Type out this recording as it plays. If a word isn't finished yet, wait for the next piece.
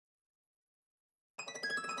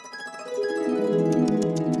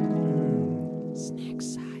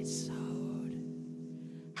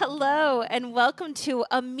and welcome to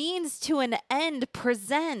A Means to an End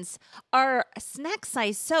presents our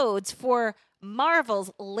Snack-Sozed Sodes for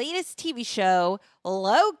Marvel's latest TV show,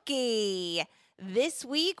 Loki. This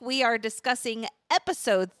week, we are discussing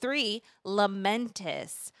Episode 3,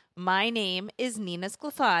 Lamentis. My name is Nina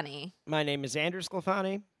Sclafani. My name is Andrew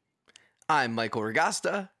Sclafani. I'm Michael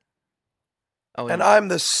Regasta. Oh, and I'm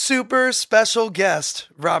the super special guest,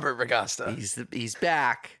 Robert Regasta. He's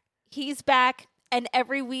back. He's back, and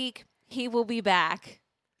every week he will be back.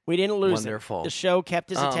 We didn't lose Wonderful. it. The show kept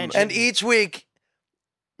his attention. And each week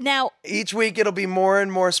it'll be more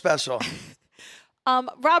and more special.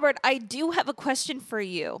 Robert, I do have a question for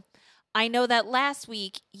you. I know that last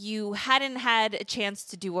week you hadn't had a chance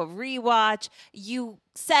to do a rewatch. You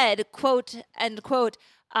said, quote, end quote,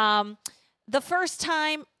 the first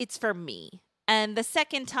time it's for me, and the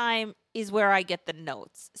second time is where I get the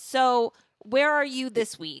notes. So where are you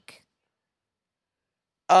this week?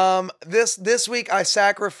 This week I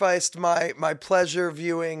sacrificed my pleasure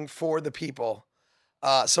viewing for the people.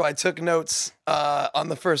 So I took notes on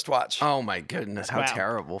the first watch. Oh my goodness, how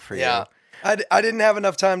terrible for you. Yeah. I didn't have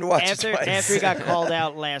enough time to watch it twice. After he got called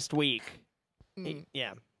out last week.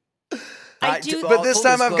 Yeah. But this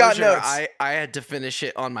time I've got notes. I had to finish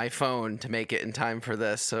it on my phone to make it in time for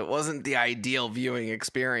this, so it wasn't the ideal viewing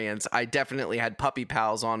experience. I definitely had Puppy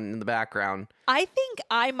Pals on in the background. I think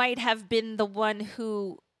I might have been the one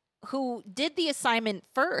who did the assignment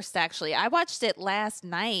first, actually. I watched it last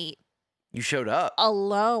night. You showed up.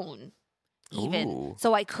 Alone, even. Ooh.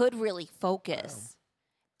 So I could really focus. Wow.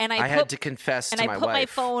 And I had to confess to my wife. And I put my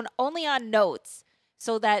phone only on notes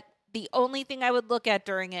so that the only thing I would look at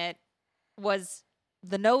during it was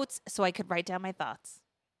the notes so I could write down my thoughts.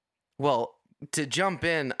 Well, to jump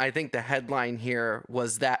in, I think the headline here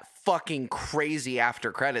was that fucking crazy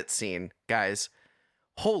after credits scene, guys.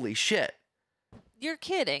 Holy shit. You're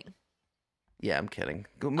kidding. Yeah, I'm kidding.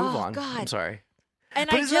 Go move on. God. I'm sorry.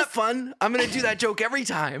 But isn't that fun? I'm going to do that joke every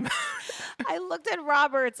time. I looked at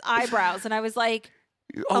Robert's eyebrows and I was like,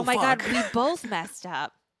 oh my fuck. God, we both messed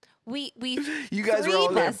up. We You guys were all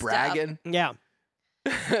there bragging. Up. Yeah.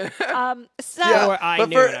 So yeah, I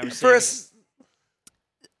knew what I was saying.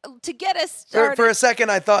 To get us started, for a second,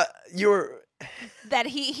 I thought you were that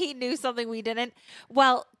he knew something we didn't.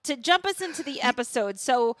 Well, to jump us into the episode,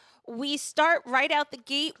 so we start right out the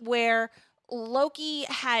gate where Loki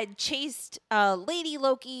had chased Lady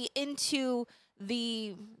Loki into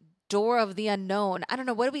the door of the unknown. I don't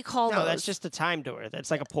know, what do we call those? No, that's just a time door. That's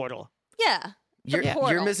like a portal. Yeah,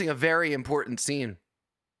 You're missing a very important scene.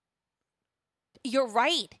 You're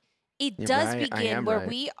right. It does begin where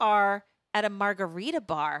we are at a margarita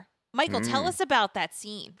bar. Michael, tell us about that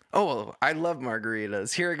scene. Oh, well, I love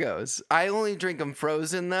margaritas. Here it goes. I only drink them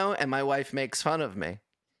frozen, though, and my wife makes fun of me.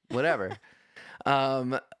 Whatever. I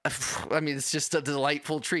mean, it's just a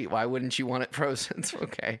delightful treat. Why wouldn't you want it frozen? It's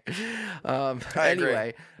okay.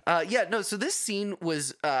 Anyway. So this scene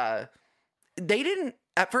was... they didn't...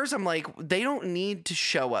 At first, I'm like, they don't need to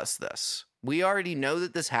show us this. We already know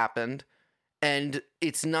that this happened. And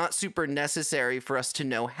it's not super necessary for us to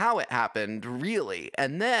know how it happened, really.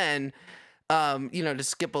 And then, to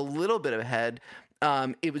skip a little bit ahead,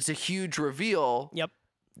 it was a huge reveal. Yep.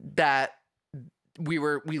 That we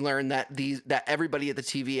learned that that everybody at the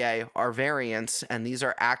TVA are variants, and these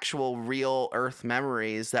are actual real Earth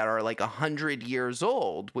memories that are like 100 years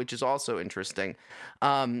old, which is also interesting.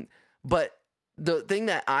 But the thing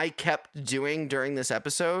that I kept doing during this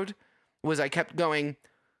episode was I kept going,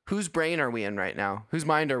 whose brain are we in right now? Whose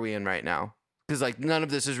mind are we in right now? Because like none of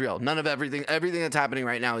this is real. None of everything that's happening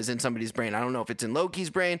right now is in somebody's brain. I don't know if it's in Loki's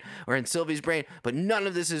brain or in Sylvie's brain, but none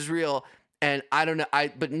of this is real. And I don't know.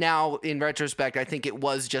 But now in retrospect, I think it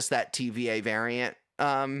was just that TVA variant,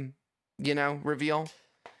 reveal.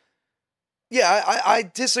 Yeah,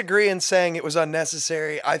 I disagree in saying it was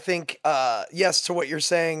unnecessary. I think yes to what you're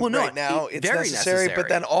saying right now. It's necessary, but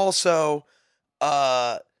then also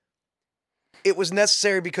it was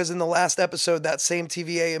necessary because in the last episode, that same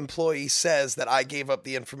TVA employee says that I gave up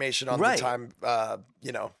the information on the time,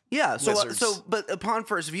 Yeah. lizards. But upon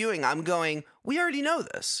first viewing, I'm going, we already know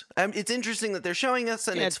this. It's interesting that they're showing us,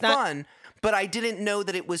 and it's fun. But I didn't know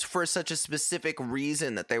that it was for such a specific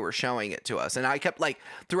reason that they were showing it to us. And I kept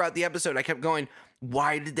throughout the episode, I kept going,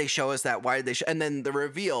 why did they show us that? Why did they and then the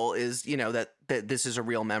reveal is, that this is a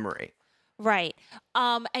real memory. Right.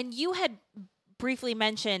 And you had briefly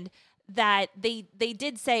mentioned that they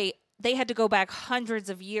did say they had to go back hundreds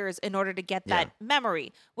of years in order to get that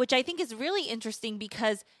memory, which I think is really interesting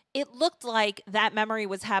because it looked like that memory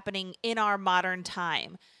was happening in our modern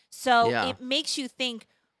time. So it makes you think,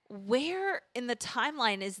 where in the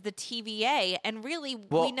timeline is the TVA? And really,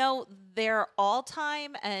 we know they're all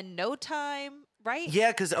time and no time, right?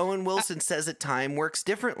 Yeah, because Owen Wilson says that time works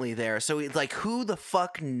differently there. So it's like, who the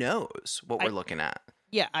fuck knows what we're looking at?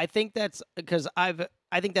 Yeah, I think that's because I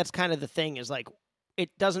think that's kind of the thing is like, it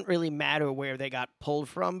doesn't really matter where they got pulled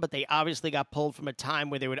from, but they obviously got pulled from a time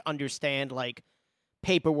where they would understand like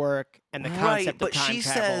paperwork and the concept of time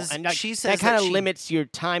travel. And that kind of limits your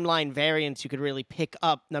timeline variance you could really pick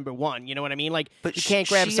up, number one. You know what I mean? Like, you can't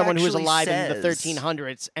grab someone who was alive in the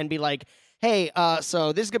 1300s and be like, hey,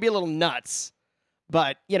 so this is going to be a little nuts.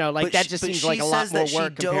 But, you know, like that just seems like a lot more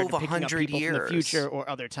work compared to picking up people from the future or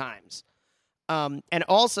other times. And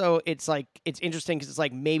also, it's like, it's interesting because it's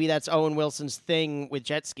like maybe that's Owen Wilson's thing with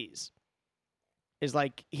jet skis. Is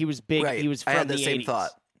like, he was big, he was from the 80s. Same thought.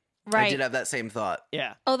 Right. I did have that same thought.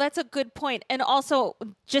 Yeah. Oh, that's a good point. And also,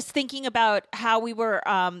 just thinking about how we were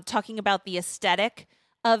talking about the aesthetic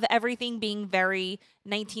of everything being very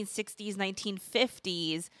 1960s,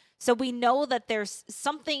 1950s. So we know that there's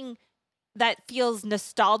something that feels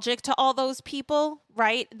nostalgic to all those people,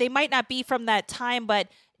 right? They might not be from that time, but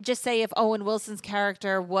just say if Owen Wilson's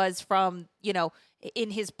character was from, you know,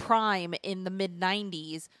 in his prime in the mid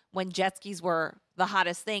 90s when jet skis were the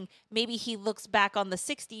hottest thing, maybe he looks back on the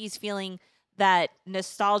 60s feeling that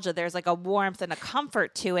nostalgia. There's like a warmth and a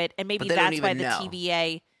comfort to it. And maybe that's why the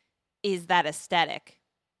TVA is that aesthetic.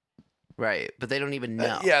 Right. But they don't even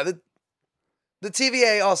know. Yeah. The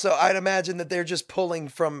TVA also, I'd imagine that they're just pulling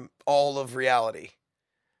from all of reality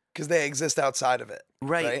because they exist outside of it.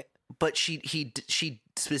 Right. But she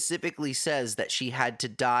specifically says that she had to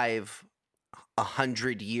dive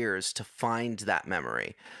 100 years to find that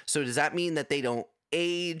memory. So does that mean that they don't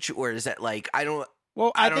age, or is that like, I think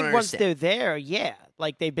understand. Once they're there, yeah,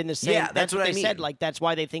 like they've been the same. Yeah, that's what they I mean. said. Like that's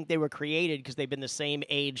why they think they were created, because they've been the same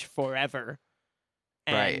age forever.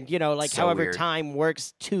 And right. You know, like so however weird. time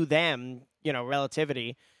works to them, you know,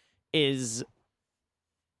 relativity is,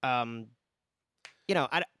 you know,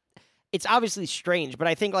 it's obviously strange, but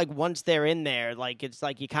I think like once they're in there, like it's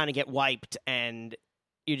like you kind of get wiped and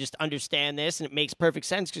you just understand this, and it makes perfect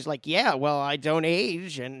sense because, like, yeah, well, I don't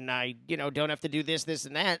age, and I, you know, don't have to do this,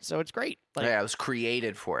 and that, so it's great. Like, yeah, I was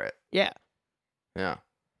created for it. Yeah, yeah,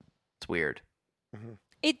 it's weird. Mm-hmm.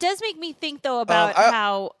 It does make me think though about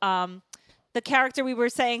how the character we were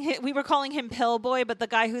calling him Pillboy, but the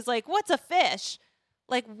guy who's like, "What's a fish?"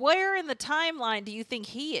 Like, where in the timeline do you think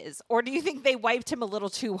he is, or do you think they wiped him a little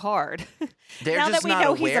too hard? Now that we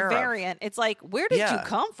know he's a variant, it's like, where did you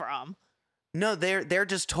come from? No, they're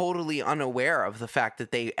just totally unaware of the fact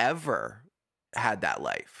that they ever had that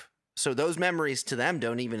life. So those memories to them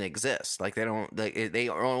don't even exist. Like they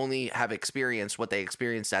only have experienced what they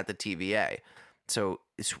experienced at the TVA. So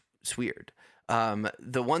it's weird.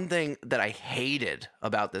 The one thing that I hated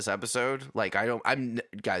about this episode, like I'm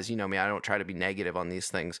guys, you know me, I don't try to be negative on these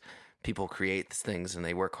things. People create these things and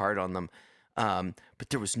they work hard on them. But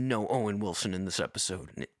there was no Owen Wilson in this episode,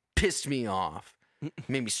 and it pissed me off.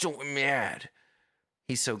 Made me so mad.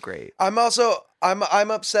 He's so great. I'm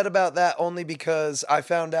upset about that only because I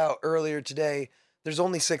found out earlier today there's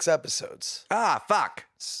only 6 episodes. Ah, fuck.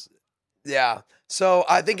 Yeah. So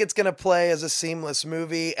I think it's going to play as a seamless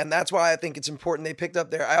movie, and that's why I think it's important they picked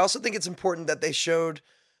up there. I also think it's important that they showed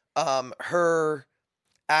her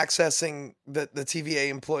accessing the TVA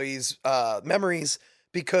employees' memories,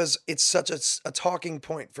 because it's such a talking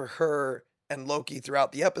point for her and Loki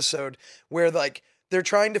throughout the episode, where like they're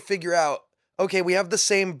trying to figure out, okay, we have the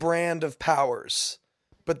same brand of powers,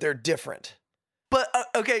 but they're different. But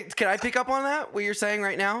okay, can I pick up on that, what you're saying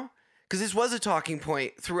right now? Because this was a talking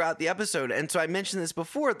point throughout the episode. And so I mentioned this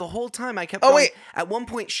before. The whole time I kept going. Wait. At one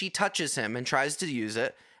point, she touches him and tries to use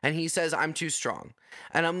it. And he says, "I'm too strong."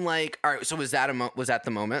 And I'm like, all right, so was that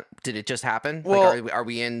the moment? Did it just happen? Well, like, are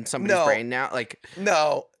we in somebody's brain now? Like,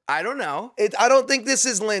 no. I don't know. I don't think this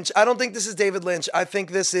is Lynch. I don't think this is David Lynch. I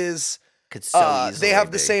think this is... Could so easily they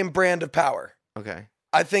have the same brand of power. Okay.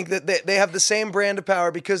 I think that they have the same brand of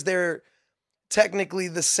power because they're technically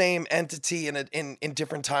the same entity in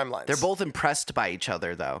different timelines. They're both impressed by each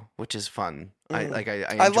other, though, which is fun.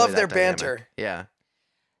 Mm. I love their dynamic. banter. Yeah.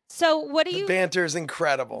 So the banter is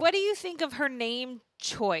incredible. What do you think of her name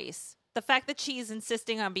choice? The fact that she's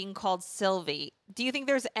insisting on being called Sylvie. Do you think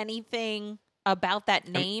there's anything about that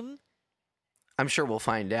name? I'm sure we'll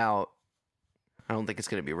find out. I don't think it's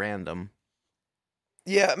going to be random.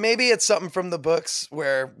 Yeah, maybe it's something from the books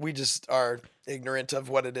where we just are ignorant of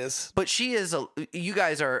what it is. But she is you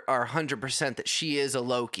guys are 100% that she is a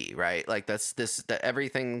Loki, right? Like that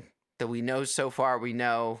everything that we know so far, we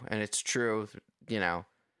know, and it's true, you know.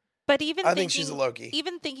 But even I think she's a Loki.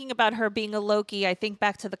 Even thinking about her being a Loki, I think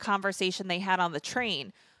back to the conversation they had on the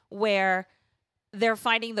train where they're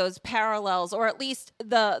finding those parallels, or at least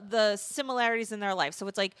the similarities in their life. So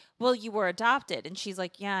it's like, well, you were adopted. And she's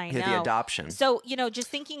like, yeah, I know. The adoption. So, just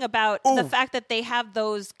thinking about the fact that they have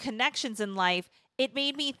those connections in life, it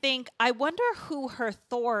made me think, I wonder who her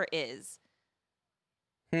Thor is.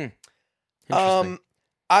 Interesting.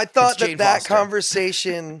 I thought Jane that Foster.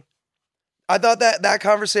 conversation... I thought that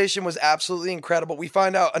conversation was absolutely incredible. We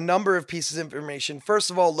find out a number of pieces of information.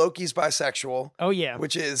 First of all, Loki's bisexual. Oh yeah,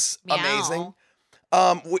 Which is Meow. amazing.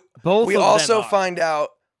 both. We of also them are. find out...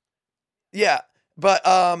 Yeah, but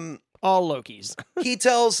all Lokis. he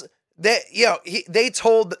tells... they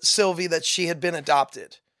told Sylvie that she had been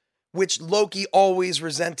adopted, which Loki always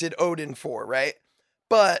resented Odin for, right?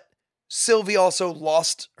 But Sylvie also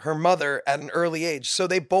lost her mother at an early age. So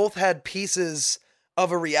they both had pieces of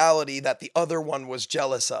a reality that the other one was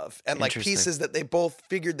jealous of, and like Interesting. pieces that they both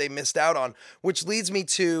figured they missed out on, which leads me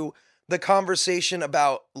to the conversation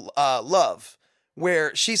about love,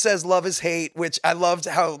 where she says love is hate, which I loved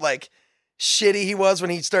how like shitty he was when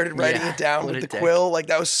he started writing Yeah, it down what with a the dick. quill. Like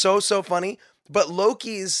that was so funny. But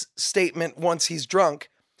Loki's statement once he's drunk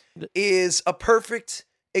is a perfect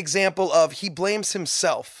example of he blames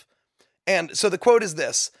himself. And so the quote is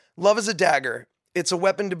this: "Love is a dagger. It's a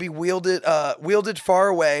weapon to be wielded far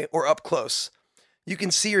away or up close. You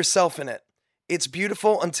can see yourself in it. It's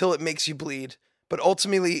beautiful until it makes you bleed. But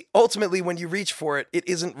ultimately, when you reach for it, it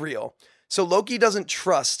isn't real." So Loki doesn't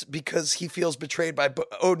trust because he feels betrayed by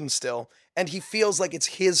Odin still, and he feels like it's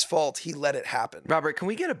his fault he let it happen. Robert, can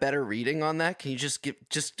we get a better reading on that? Can you just give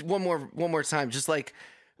just one more time? Just like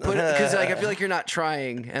put because like I feel like you're not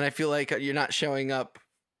trying, and I feel like you're not showing up.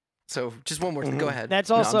 So just one more. Go ahead. That's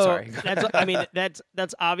No, I'm also. sorry. I mean, that's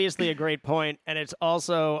obviously a great point, and it's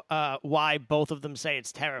also why both of them say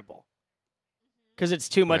it's terrible, because it's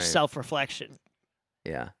too much Right. self-reflection.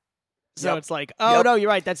 Yeah. So Yep. it's like, oh Yep. no, you're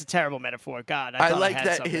right. That's a terrible metaphor. God, I thought like had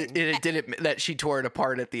that something. it didn't that she tore it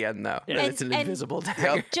apart at the end though. Yeah. That And- it's an and- invisible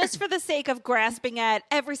dagger. Just for the sake of grasping at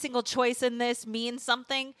every single choice in this means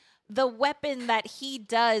something, the weapon that he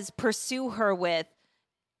does pursue her with,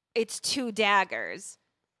 it's 2 daggers.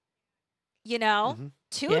 Mhm.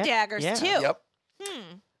 2 Yeah, daggers yeah. too. Yep.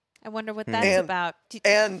 I wonder what that's And- about.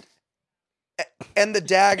 And the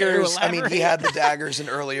daggers, I mean, he elaborate? had the daggers in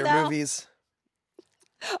earlier No. movies.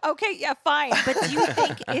 Okay, yeah, fine. But do you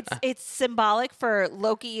think it's symbolic for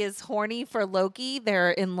Loki is horny for Loki?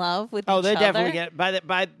 They're in love with Oh, each they're other? definitely get by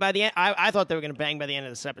the end. I thought they were gonna bang by the end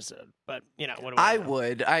of this episode, but what do I know?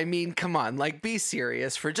 would. I mean, come on, like be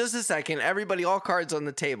serious for just a second. Everybody, all cards on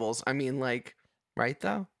the tables. I mean, like, right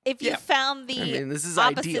though? If you Yeah. found the I mean, this is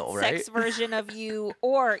opposite ideal, sex right? version of you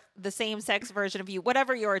or the same sex version of you,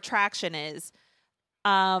 whatever your attraction is,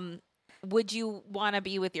 would you want to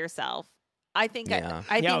be with yourself? I think Yeah.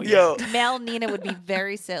 I Yo, think yo. Mel Nina would be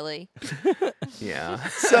very silly. Yeah.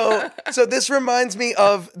 So this reminds me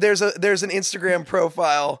of there's an Instagram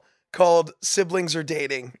profile called Siblings Are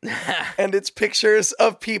Dating, and it's pictures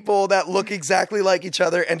of people that look exactly like each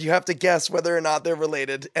other, and you have to guess whether or not they're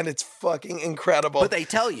related, and it's fucking incredible. But they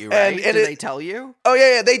tell you, right? and Do it- they tell you? Oh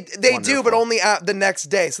yeah, they do, but Wonderful. only at the next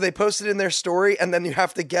day. So they post it in their story, and then you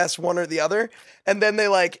have to guess one or the other. And then they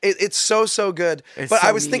it's so good. It's But so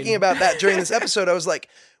I was mean. thinking about that during this episode. I was like,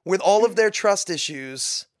 with all of their trust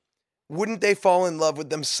issues, wouldn't they fall in love with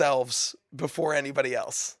themselves before anybody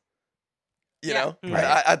else? You Yeah. know,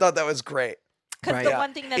 Right. I thought that was great. Because Right. the Yeah.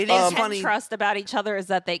 one thing that It they is can funny. trust about each other is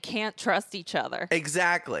that they can't trust each other.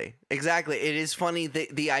 Exactly. It is funny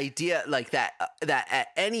the idea like that at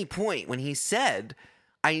any point when he said,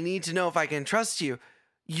 "I need to know if I can trust you,"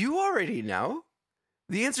 you already know.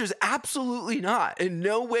 The answer is absolutely not. In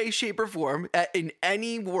no way, shape, or form, in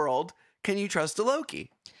any world, can you trust a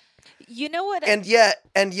Loki. You know what? And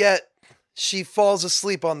yet, she falls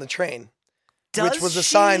asleep on the train. Does Which was a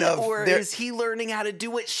she, sign of or their- is he learning how to do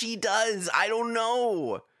what she does? I don't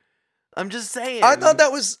know. I'm just saying. I thought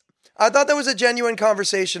that was a genuine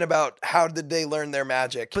conversation about how did they learn their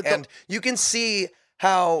magic. But And you can see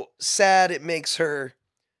how sad it makes her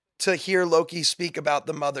to hear Loki speak about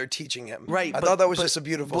the mother teaching him. Right, I but- thought that was but just a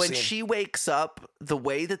beautiful when scene. she wakes up, the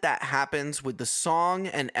way that happens with the song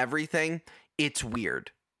and everything, it's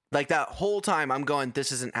weird. Like that whole time, I'm going,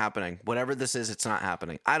 "This isn't happening. Whatever this is, it's not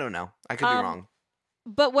happening." I don't know. I could be wrong.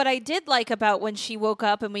 But what I did like about when she woke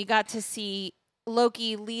up and we got to see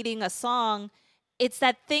Loki leading a song, it's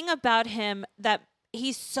that thing about him that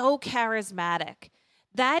he's so charismatic.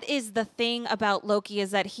 That is the thing about Loki,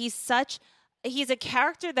 is that he's a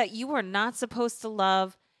character that you are not supposed to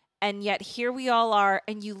love, and yet here we all are,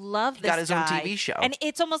 and you love this got his own guy. TV show. And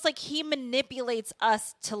it's almost like he manipulates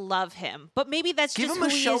us to love him. But maybe that's Give just him who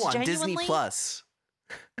a he show is on genuinely. Disney Plus.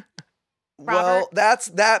 Well,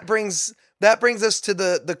 that brings us to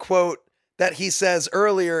the quote that he says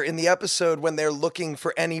earlier in the episode when they're looking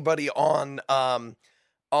for anybody on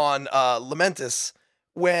Lamentis,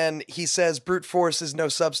 when he says brute force is no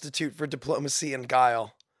substitute for diplomacy and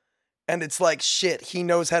guile. And it's like, shit, he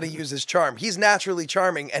knows how to use his charm. He's naturally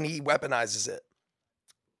charming and he weaponizes it.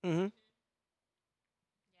 Mm-hmm.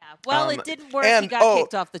 Yeah. Well, it didn't work. and- He got oh,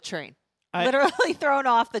 kicked off the train. Literally thrown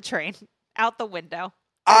off the train, out the window.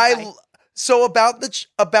 So about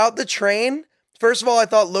the train, first of all, I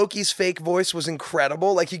thought Loki's fake voice was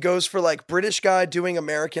incredible. Like, he goes for like British guy doing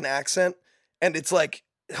American accent, and it's like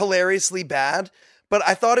hilariously bad. But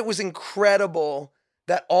I thought it was incredible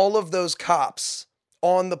that all of those cops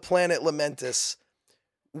on the planet Lamentis,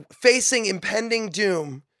 facing impending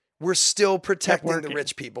doom, were still protecting the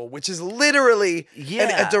rich people, which is literally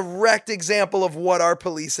a direct example of what our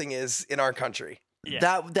policing is in our country.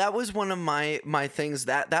 Yeah. That was one of my things.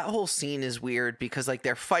 That whole scene is weird because like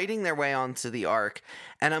they're fighting their way onto the Ark,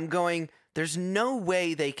 and I'm going, there's no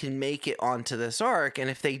way they can make it onto this Ark, and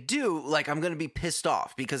if they do, like, I'm gonna be pissed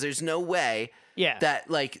off because there's no way that,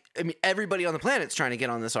 like, I mean, everybody on the planet's trying to get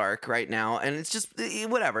on this Ark right now, and it's just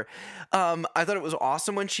whatever. I thought it was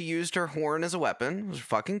awesome when she used her horn as a weapon. It was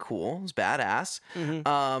fucking cool. It was badass.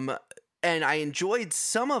 Mm-hmm. And I enjoyed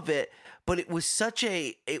some of it. But it was such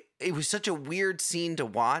a weird scene to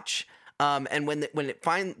watch. And when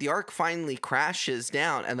the Ark finally crashes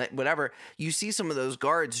down and whatever, you see some of those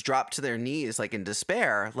guards drop to their knees like in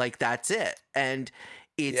despair, like that's it. And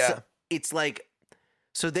it's like,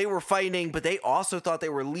 so they were fighting, but they also thought they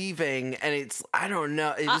were leaving, and I don't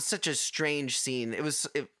know, it was such a strange scene.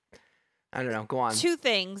 I don't know. Go on. Two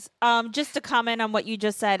things. Just to comment on what you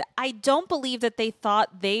just said, I don't believe that they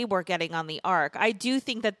thought they were getting on the Ark. I do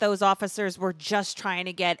think that those officers were just trying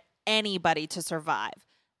to get anybody to survive.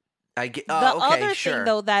 Other thing,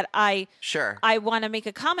 though, that I want to make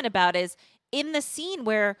a comment about is in the scene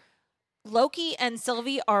where Loki and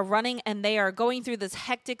Sylvie are running and they are going through this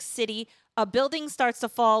hectic city. A building starts to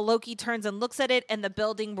fall. Loki turns and looks at it, and the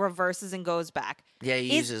building reverses and goes back. Yeah,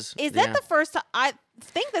 he uses. Is that the first time? I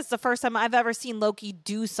think that's the first time I've ever seen Loki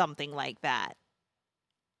do something like that.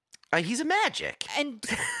 He's a magic, and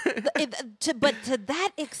but to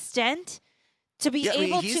that extent, to be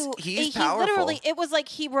able to, he's he powerful. Literally, it was like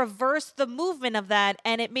he reversed the movement of that,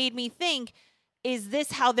 and it made me think: is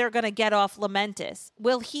this how they're going to get off Lamentis?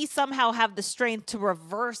 Will he somehow have the strength to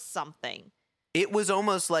reverse something? It was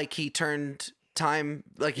almost like he turned time,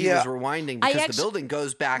 like he was rewinding because the building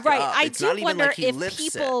goes back up. I it's do not even wonder like he if lifts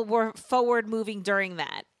people were forward moving during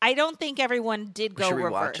that. I don't think everyone did go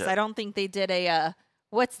reverse. I don't think they did a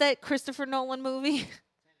what's that Christopher Nolan movie?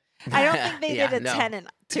 I don't think they did a Tenet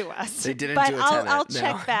to us. They didn't but do a Tenet. I'll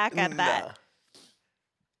check back at that.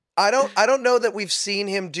 I don't know that we've seen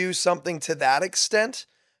him do something to that extent,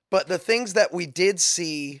 but the things that we did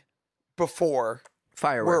see before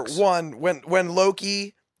fireworks were one when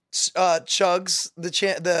Loki chugs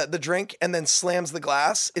the drink and then slams the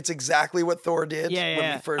glass. It's exactly what Thor did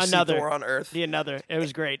when we first see Thor on Earth. It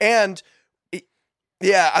was great. And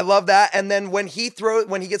I love that. And then when he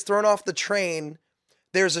gets thrown off the train,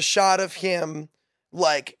 there's a shot of him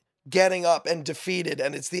like getting up and defeated,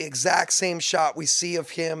 and it's the exact same shot we see of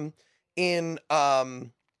him in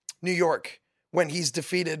New York when he's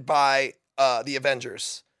defeated by the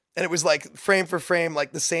Avengers. And it was like frame for frame,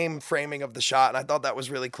 like the same framing of the shot. And I thought that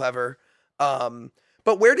was really clever.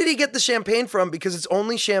 But where did he get the champagne from? Because it's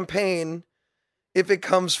only champagne if it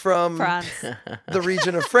comes from France. The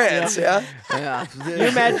region of France. Yeah. Can you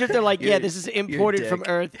imagine if they're like, this is imported from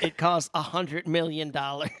Earth. It costs $100 million.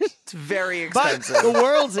 It's very expensive. But the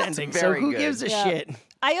world's ending, so who gives a shit?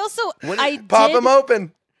 I also, pop them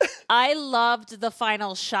open. I loved the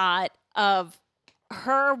final shot of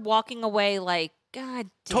her walking away like, God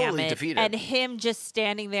damn totally it. Defeated. And him just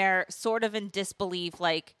standing there sort of in disbelief,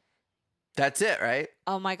 like, that's it, right?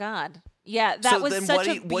 Oh my God. Yeah, that was such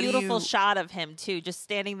a beautiful shot of him too, just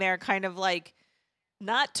standing there kind of like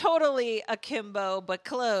not totally akimbo, but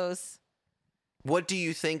close. What do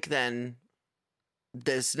you think then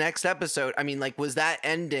this next episode, I mean, like, was that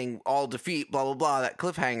ending all defeat, blah, blah, blah, that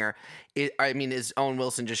cliffhanger? Is Owen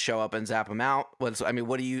Wilson just show up and zap him out?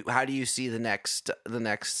 How do you see the next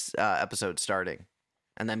episode starting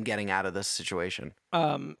and them getting out of this situation?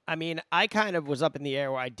 I kind of was up in the air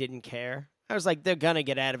where I didn't care. I was like, they're going to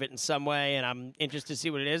get out of it in some way, and I'm interested to see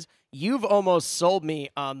what it is. You've almost sold me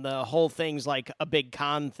on the whole thing's like a big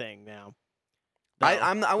con thing now. though.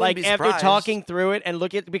 I wouldn't like be after surprised. talking through it and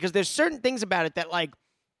look at because there's certain things about it that like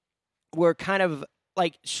were kind of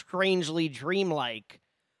like strangely dreamlike.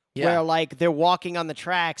 Yeah. Where like they're walking on the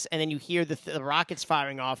tracks and then you hear the rockets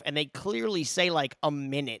firing off and they clearly say like a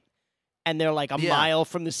minute and they're like a mile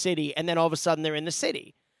from the city and then all of a sudden they're in the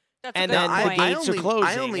city. That's And a good then point. the gates are closing.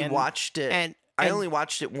 I only and, watched it. and I only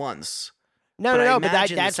watched it once. No, But I but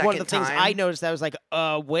imagine the that's one of the second things I time- noticed. That I was like,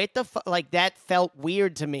 what the fuck? Like, that felt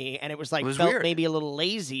weird to me. And it was like, It was felt weird. maybe a little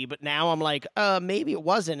lazy. But now I'm like, maybe it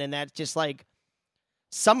wasn't. And that's just like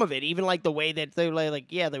some of it, even like the way that they were like,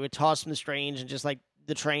 yeah, they would toss from the strange and just like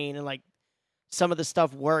the train and like some of the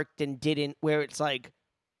stuff worked and didn't, where it's like,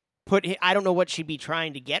 I don't know what she'd be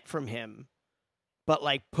trying to get from him, but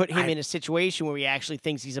like put him in a situation where he actually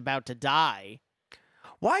thinks he's about to die.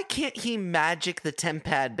 Why can't he magic the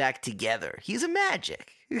tempad back together? He's a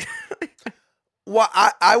magic. Well,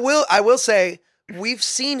 I will say we've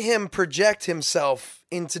seen him project himself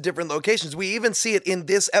into different locations. We even see it in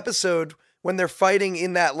this episode when they're fighting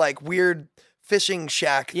in that like weird fishing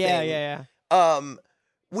shack thing. Yeah.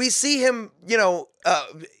 We see him,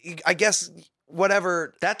 I guess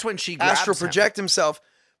whatever That's when she grabs astral him. project himself.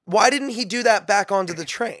 Why didn't he do that back onto the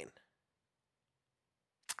train?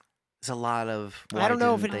 There's a lot of. I don't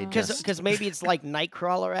know if didn't it they just- because maybe it's like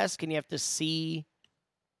Nightcrawler-esque and you have to see.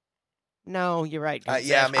 No, you're right. 'cause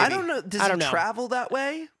Yeah, that's- maybe. I don't know. Does I he don't know. travel that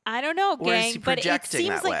way? I don't know, Or is he gang, but it projecting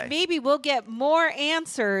seems that like way? maybe we'll get more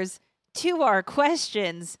answers to our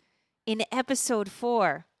questions in episode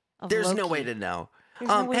 4 of There's no Loki. way to know. There's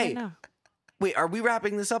no way hey, to know. Wait, are we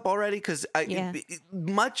wrapping this up already? Because Yeah.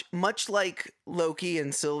 much like Loki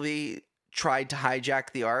and Sylvie tried to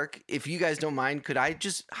hijack the Ark. If you guys don't mind, could I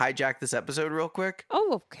just hijack this episode real quick?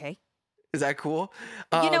 Oh, okay. Is that cool?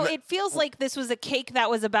 It feels like this was a cake that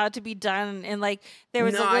was about to be done, and like there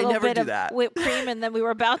was No, a I little never bit do of that. whipped cream, and then we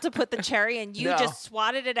were about to put the cherry, and you No. just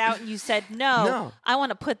swatted it out, and you said, "No, I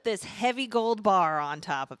want to put this heavy gold bar on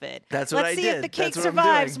top of it." That's what Let's I see did. if the cake That's what I'm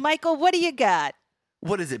survives. doing. Michael, what do you got?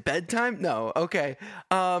 What is it? Bedtime? No. Okay.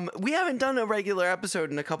 We haven't done a regular episode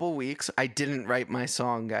in a couple weeks. I didn't write my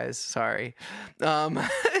song, guys. Sorry.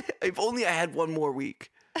 If only I had one more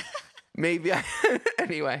week. Maybe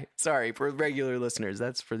anyway, sorry for regular listeners.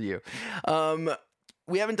 That's for you.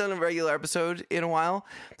 We haven't done a regular episode in a while,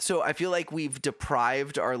 so I feel like we've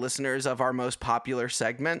deprived our listeners of our most popular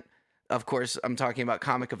segment. Of course, I'm talking about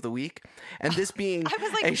Comic of the Week, and this being I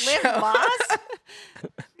was like, a Liz show- Moss?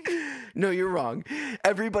 No, you're wrong.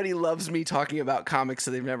 Everybody loves me talking about comics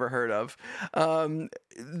that they've never heard of.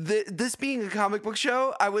 This being a comic book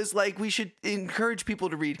show, I was like, we should encourage people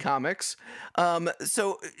to read comics.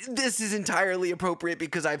 So this is entirely appropriate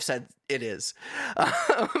because I've said it is.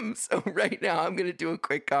 So right now, I'm going to do a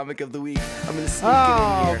quick comic of the week. I'm going to sneak it in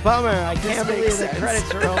Oh, here. bummer. I can't makes believe the sense.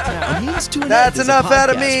 credits are over now. That's enough out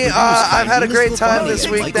of me. I've had a great time this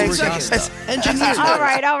week. Thanks, guys. all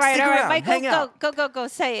right. Stick around. Michael, Hang out. go.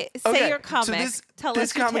 Say Okay, your comic. So Tell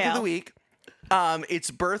this us your comic tale. of the week. It's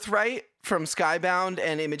Birthright from Skybound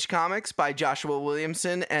and Image Comics by Joshua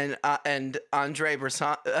Williamson and Andre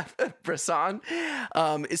Bresson.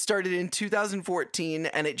 It started in 2014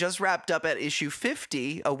 and it just wrapped up at issue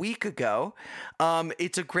 50 a week ago.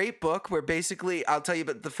 It's a great book where basically, I'll tell you,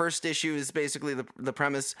 but the first issue is basically the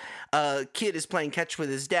premise. A kid is playing catch with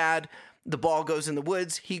his dad. The ball goes in the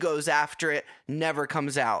woods. He goes after it, never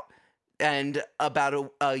comes out. And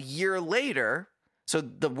about a year later, so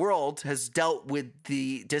the world has dealt with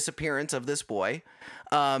the disappearance of this boy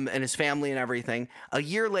and his family and everything. A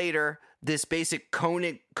year later, this basic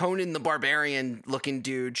Conan the Barbarian looking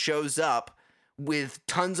dude shows up with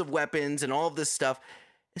tons of weapons and all of this stuff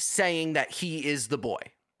saying that he is the boy.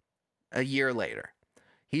 A year later.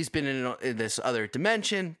 He's been in this other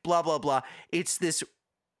dimension, blah, blah, blah. It's this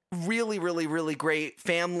really, really, really great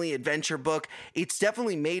family adventure book. It's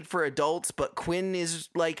definitely made for adults, but Quinn is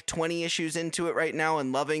like 20 issues into it right now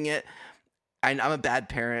and loving it. And I'm a bad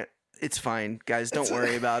parent. It's fine, guys. Don't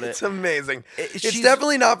worry about it. It's amazing. It's She's-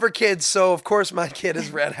 definitely not for kids, so of course my kid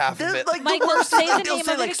has read half of it. Like Michael, the worst say is, the they'll name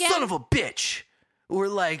say of it like again. son of a bitch or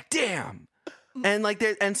like damn. And like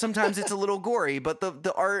and sometimes it's a little gory, but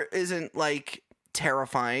the art isn't like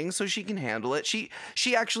terrifying, so she can handle it. She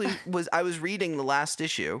actually I was reading the last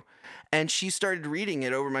issue and she started reading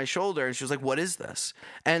it over my shoulder and she was like, "What is this?"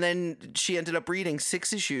 And then she ended up reading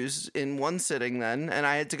 6 issues in one sitting then, and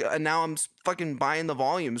I had to go, and now I'm fucking buying the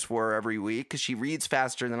volumes for her every week cuz she reads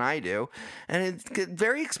faster than I do, and it's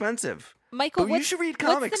very expensive. Michael, But you should read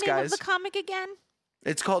comics, what's the name guys. of the comic again?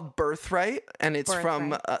 It's called Birthright, and it's from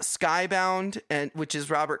Birthright. Skybound, which is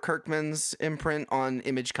Robert Kirkman's imprint on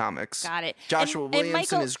Image Comics. Got it. Joshua And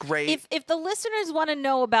Williamson Michael, is great. If the listeners want to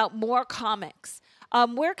know about more comics,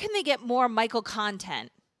 Where can they get more Michael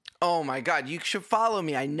content? Oh my God, you should follow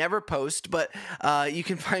me. I never post, but you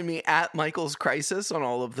can find me at Michael's Crisis on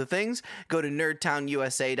all of the things. Go to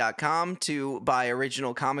nerdtownusa.com to buy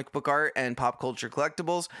original comic book art and pop culture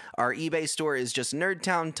collectibles. Our eBay store is just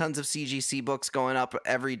Nerdtown. Tons of CGC books going up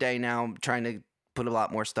every day now. I'm trying to put a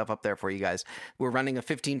lot more stuff up there for you guys. We're running a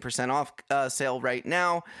 15% off sale right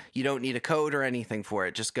now. You don't need a code or anything for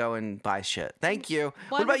it. Just go and buy shit. Thank you.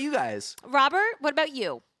 What about you guys? Robert, what about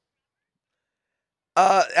you?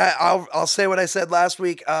 I'll say what I said last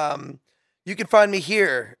week. You can find me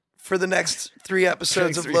here for the next 3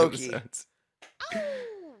 episodes of Loki. Oh,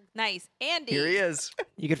 nice. Andy. Here he is.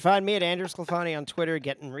 You can find me at Andrew Sclafani on Twitter,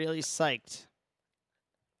 getting really psyched.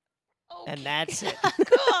 Okay. And that's it.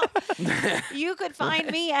 Cool. You could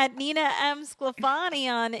find me at Nina M. Sclafani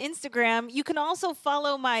on Instagram. You can also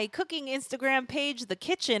follow my cooking Instagram page, The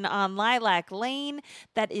Kitchen on Lilac Lane.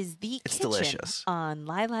 That is The It's Kitchen delicious. on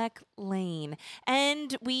Lilac Lane.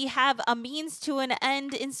 And we have a Means to an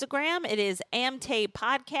End Instagram. It is Amte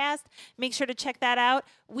Podcast. Make sure to check that out.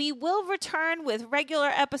 We will return with regular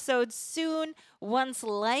episodes soon once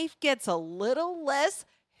life gets a little less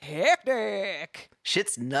hectic.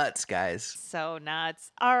 Shit's nuts, guys. So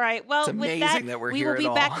nuts. All right. Well, It's with amazing that we're we here will be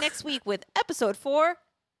at back all. next week with episode 4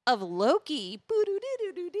 of Loki. By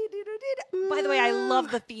the way, I love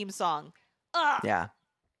the theme song. Yeah.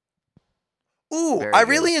 Ooh, Very I good.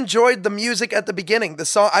 really enjoyed the music at the beginning. The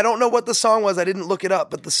song, I don't know what the song was. I didn't look it up,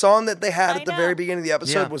 but the song that they had I at the know. very beginning of the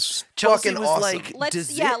episode Yeah. was Chelsea fucking was awesome. like, Let's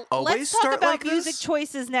does yeah, it always let's talk start about like music this?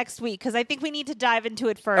 choices next week because I think we need to dive into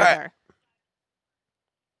it further. right.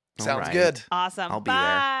 All Sounds right. good. Awesome. I'll be there.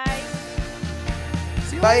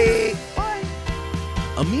 Bye. Bye.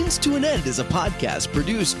 A Means to an End is a podcast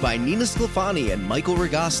produced by Nina Sclafani and Michael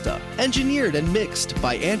Regasta, engineered and mixed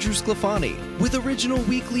by Andrew Sclafani, with original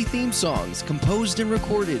weekly theme songs composed and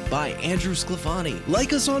recorded by Andrew Sclafani.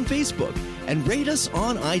 Like us on Facebook and rate us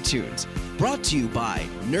on iTunes. Brought to you by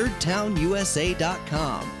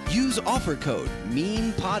nerdtownusa.com. Use offer code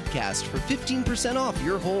MEANPODCAST for 15% off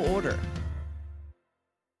your whole order.